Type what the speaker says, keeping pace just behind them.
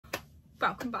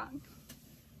Welcome back.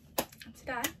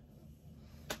 Today,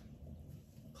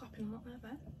 clapping a lot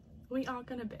there, we are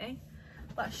going to be,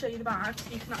 let's show you the bag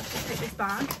so you can actually fit this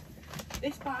bag.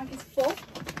 This bag is full.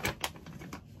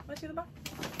 Where's the other bag?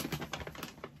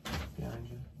 Behind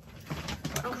you.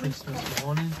 Like Christmas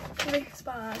morning. This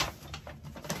bag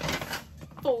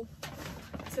full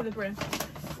to the brim.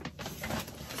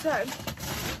 So,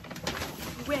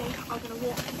 we are going to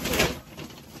walk you through,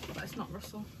 let's not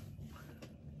rustle,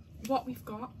 what we've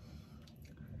got,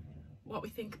 what we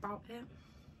think about it,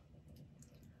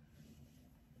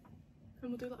 and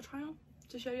we'll do a little try on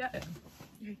to show you it.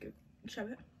 Okay, good. Show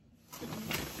it.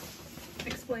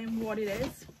 Explain what it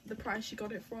is, the price you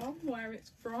got it from, where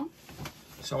it's from.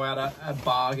 So I had a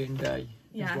bargain day,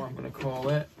 Yeah. is what I'm going to call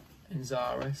it, in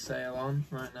Zara. Sale on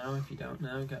right now. If you don't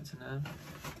know, get to know.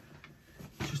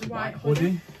 It's just a white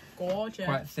hoodie. Gorgeous.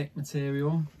 Quite thick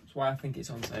material. That's why I think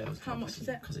it's on sale. How much is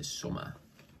it? Because it's summer.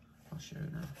 I'll show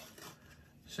you now.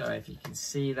 So if you can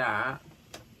see that,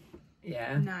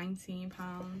 yeah. £19.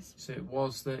 So it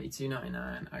was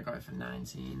 $32.99. I got it for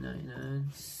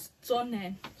 $19.99.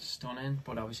 Stunning. Stunning,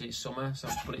 but obviously it's summer. So,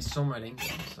 but it's summer in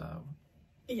England, so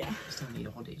Yeah. you still need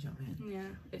a hoodie. Do you know what I mean?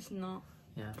 Yeah, it's not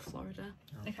Yeah. Florida.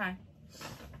 No. Okay.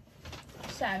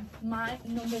 So my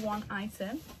number one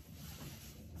item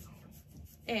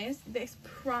is this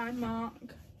Primark.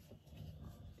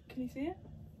 Can you see it?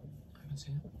 I can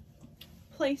see it.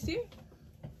 Play suit,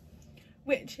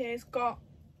 which has got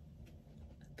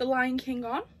the Lion King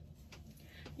on.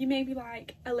 You may be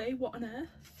like, Ellie, what on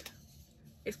earth?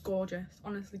 It's gorgeous,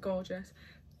 honestly gorgeous.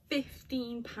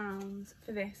 £15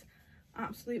 for this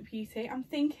absolute beauty. I'm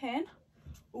thinking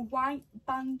a white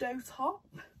bandeau top,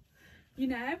 you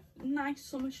know, nice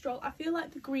summer stroll. I feel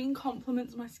like the green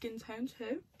complements my skin tone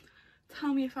too.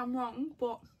 Tell me if I'm wrong,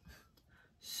 but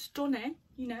stunning,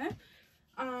 you know.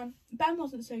 Ben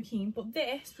wasn't so keen, but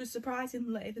this was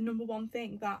surprisingly the number one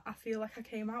thing that I feel like I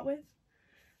came out with.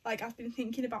 Like, I've been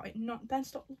thinking about it, not Ben,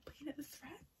 stop looking at the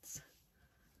threads.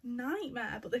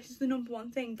 Nightmare, but this is the number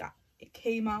one thing that it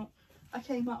came out. I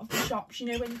came out of the shops, you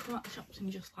know, when you come out of the shops and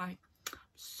you're just like, I'm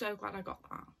so glad I got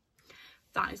that.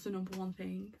 That is the number one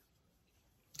thing.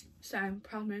 So,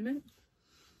 proud moment.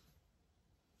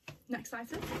 Next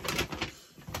item.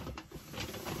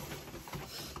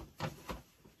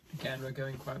 Again, we're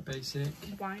going quite basic.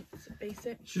 White,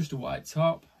 basic. It's just a white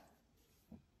top.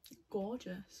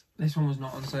 Gorgeous. This one was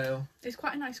not on sale. It's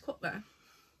quite a nice cut though.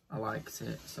 I liked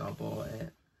it, so I bought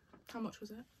it. How much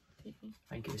was it? I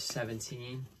think it was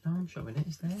 17. No, I'm showing it.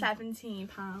 It's there. £17.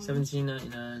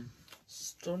 $17.99.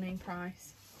 Stunning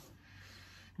price.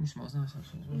 It smells nice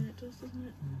actually as well. Yeah, it does, doesn't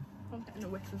it? I'm getting a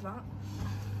whiff of that.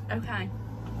 Okay.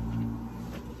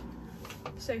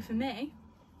 So for me,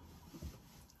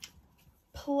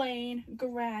 plain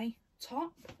grey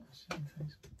top.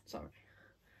 Sorry.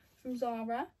 From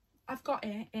Zara. I've got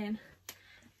it in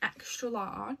extra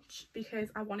large because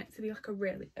I want it to be like a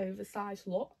really oversized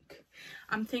look.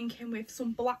 I'm thinking with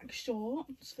some black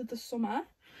shorts for the summer,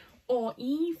 or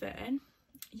even,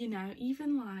 you know,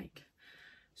 even like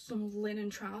some linen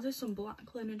trousers, some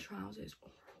black linen trousers.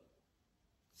 Oh,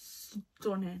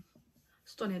 stunning.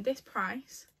 Stunning. This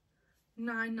price,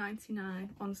 £9.99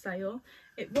 on sale.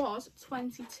 It was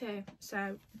 £22,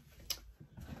 so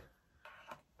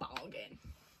bargain.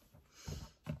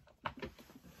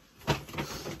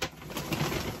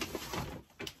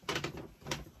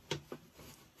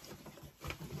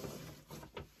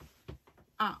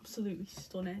 Absolutely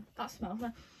stunning. That smells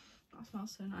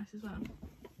so nice as well.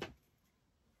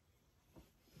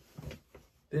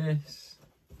 This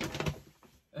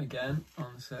again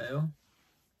on sale.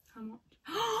 How much?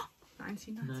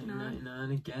 £19.99.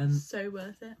 $19.99 again. So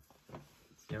worth it.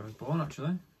 Yeah, I was born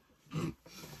actually.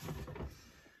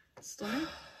 Stunning.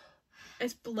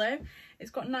 It's blue.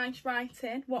 It's got nice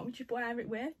writing. What would you wear it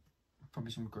with?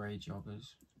 Probably some grey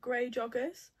joggers. Grey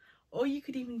joggers. Or you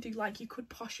could even do, like, you could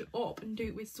posh it up and do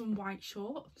it with some white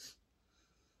shorts.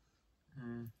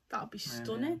 That would be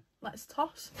stunning. Let's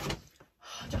toss.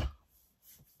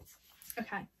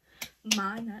 Okay,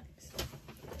 my next.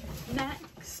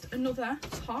 Next, another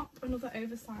top, another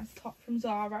oversized top from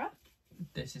Zara.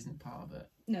 This isn't part of it.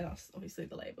 No, that's obviously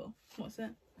the label. What's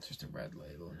it? It's just a red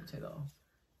label. And take that off.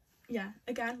 Yeah,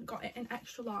 again, got it in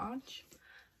extra large.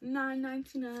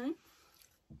 £9.99.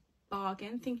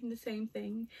 Bargain, thinking the same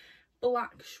thing.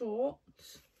 Black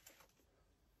shorts,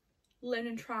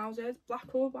 linen trousers,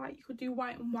 black or white. You could do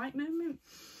white and white moment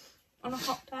on a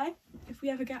hot day if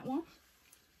we ever get one.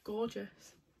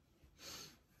 Gorgeous.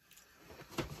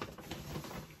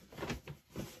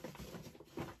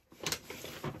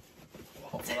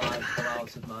 What will I pull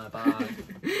out of my bag?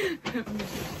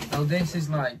 Well, this is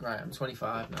like, right, I'm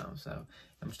 25 now, so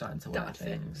I'm starting to wear Dad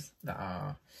things fits. that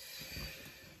are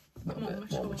a little More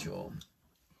bit more mature.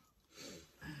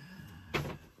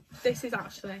 This is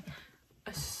actually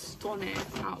a stunning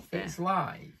outfit. It's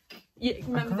like...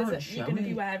 Remember can't that show you're going to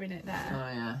be it. wearing it there.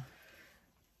 Oh, yeah.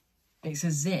 It's a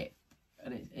zip,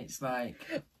 and it's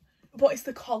like... But it's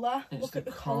the collar. It's Look the at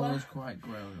the collar. collar's quite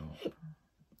grown up.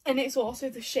 And it's also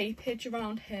the shapage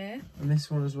around here. And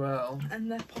this one as well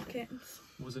And the pockets.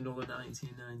 was another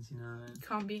 19.99.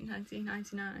 Can't beat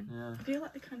 19.99. Yeah. I feel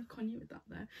like they kind of con you with that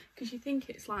though. Because you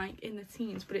think it's like in the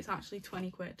teens, but it's actually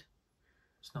 20 quid.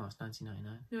 It's not, it's 19.99.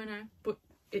 No. But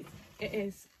it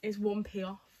is 1p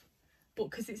off.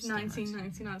 But because it's Still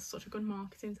 19.99, it's such a good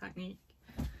marketing technique.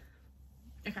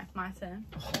 Okay, my turn.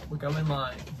 Oh, we're going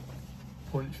like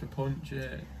punch for punch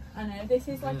here. I know, this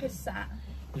is like a set.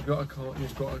 You've got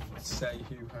to say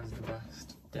who has the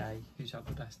best day, who's had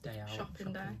the best day out.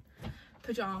 Shopping day.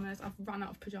 Pyjamas. I've run out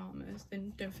of pyjamas. They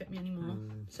don't fit me anymore.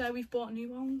 So we've bought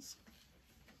new ones.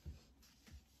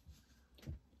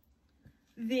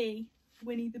 The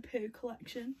Winnie the Pooh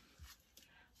collection.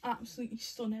 Absolutely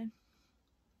stunning.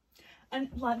 And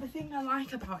like the thing I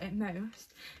like about it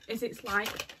most is it's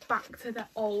like back to the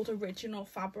old original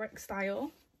fabric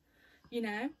style. You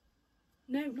know?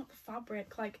 No, not the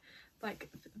fabric, like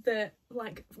the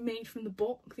made from the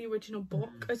book, the original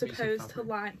book, as opposed to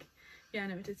like, yeah,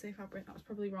 no, it did say fabric, that was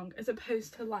probably wrong, as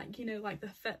opposed to like, you know, like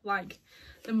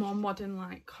the more modern,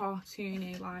 like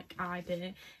cartoony like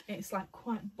idea. It's like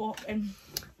quite book. And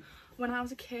when I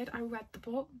was a kid I read the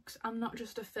books. I'm not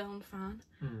just a film fan,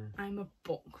 I'm a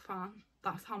book fan.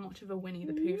 That's how much of a Winnie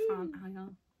the Pooh fan I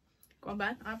am. Go on,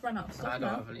 Ben, I've run out of stuff. I don't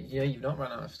have any. Yeah, you've not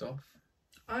run out of stuff.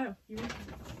 Oh, you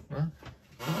What?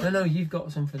 No, you've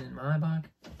got something in my bag.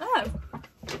 Oh.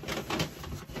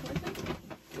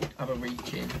 Have a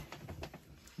reach in. I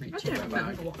Reach in don't my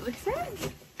remember bag. what this is.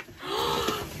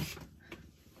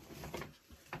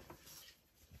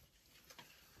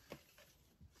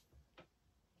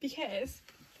 Because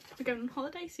we're going on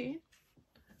holiday soon.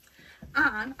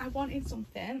 And I wanted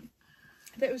something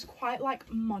that was quite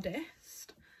like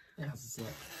modest. It has a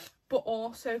zip. But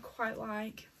also quite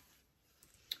like,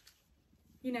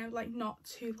 you know, like not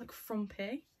too like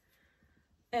frumpy.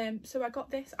 So I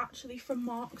got this actually from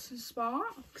Marks and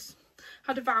Sparks.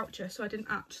 Had a voucher, so I didn't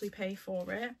actually pay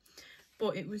for it,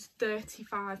 but it was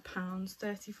 £35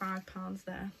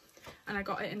 there, and I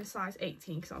got it in a size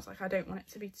 18 because I was like, I don't want it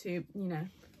to be too, you know,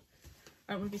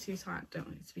 I don't want to be too tight, don't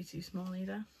want it to be too small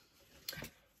either.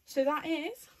 So that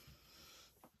is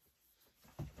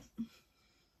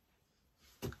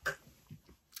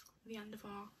the end of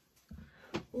our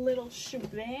little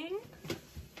shebang.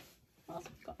 What else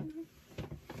have we got in there?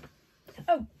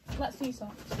 Oh, let's do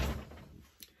socks.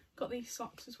 Got these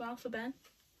socks as well for Ben.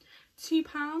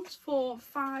 £2 for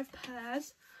 5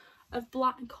 pairs of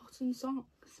black cotton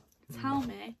socks. Tell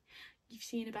me you've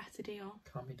seen a better deal.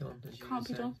 Can't be done. As you Can't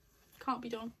be say. done. Can't be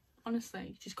done. Honestly,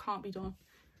 it just can't be done.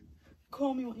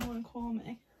 Call me what you want to call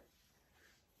me.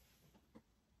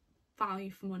 Value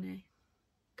for money.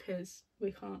 Because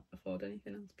we can't afford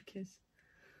anything else because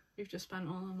we've just spent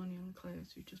all our money on the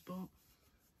clothes we've just bought.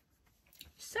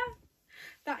 So,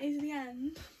 that is the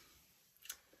end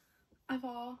of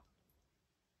our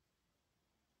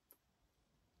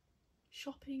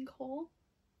shopping haul.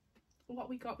 What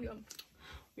we got, we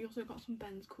also got some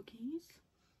Ben's cookies.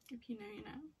 If you know, you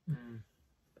know.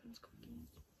 Ben's cookies.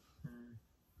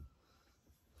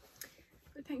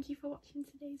 But thank you for watching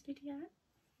today's video.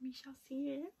 We shall see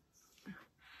you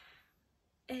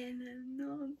in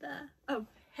another. Oh,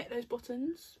 hit those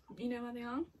buttons. You know where they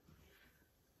are.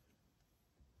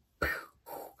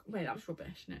 Wait, that was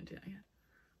rubbish. No, do that again.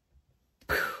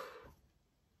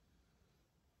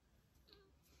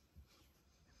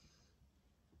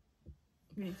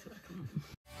 We need to work on that.